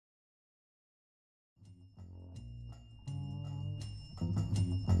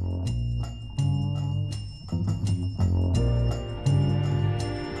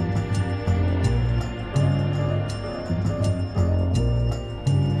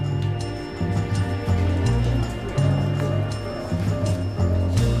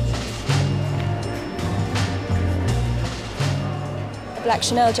black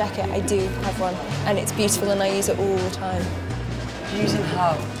Chanel jacket, I do have one, and it's beautiful and I use it all the time. You use it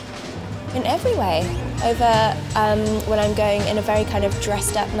how? In every way. Over when I'm going in a very kind of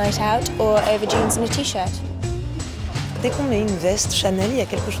dressed up night out, or over jeans and a t-shirt. Dès qu'on met une veste Chanel, il y a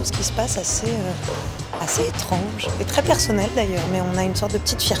quelque chose qui se passe assez étrange, et très personnel d'ailleurs, mais on a une sorte de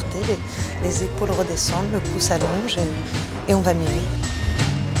petite fierté, les épaules redescendent, le cou s'allonge et on va mieux.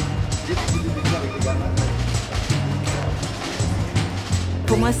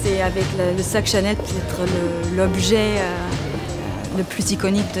 Pour moi, c'est avec le sac Chanel peut-être l'objet le plus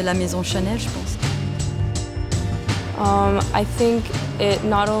iconique de la maison Chanel, je pense. I think it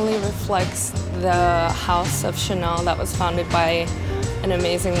not only reflects the house of Chanel that was founded by an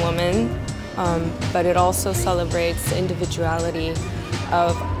amazing woman, but it also celebrates the individuality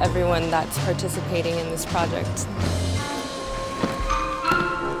of everyone that's participating in this project.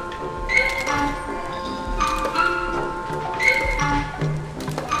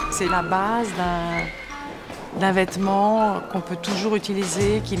 C'est la base d'un vêtement qu'on peut toujours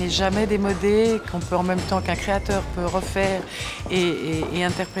utiliser, qui n'est jamais démodé, qu'on peut en même temps qu'un créateur peut refaire et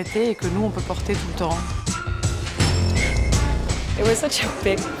interpréter, et que nous on peut porter tout le temps. It was such a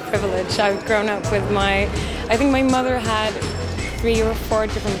big privilege. I've grown up with I think my mother had 3 or 4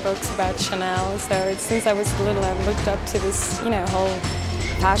 different books about Chanel, so since I was little I've looked up to this, whole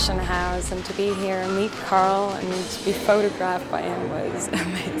fashion house, and to be here and meet Karl and to be photographed by him was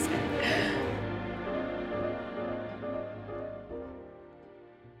amazing.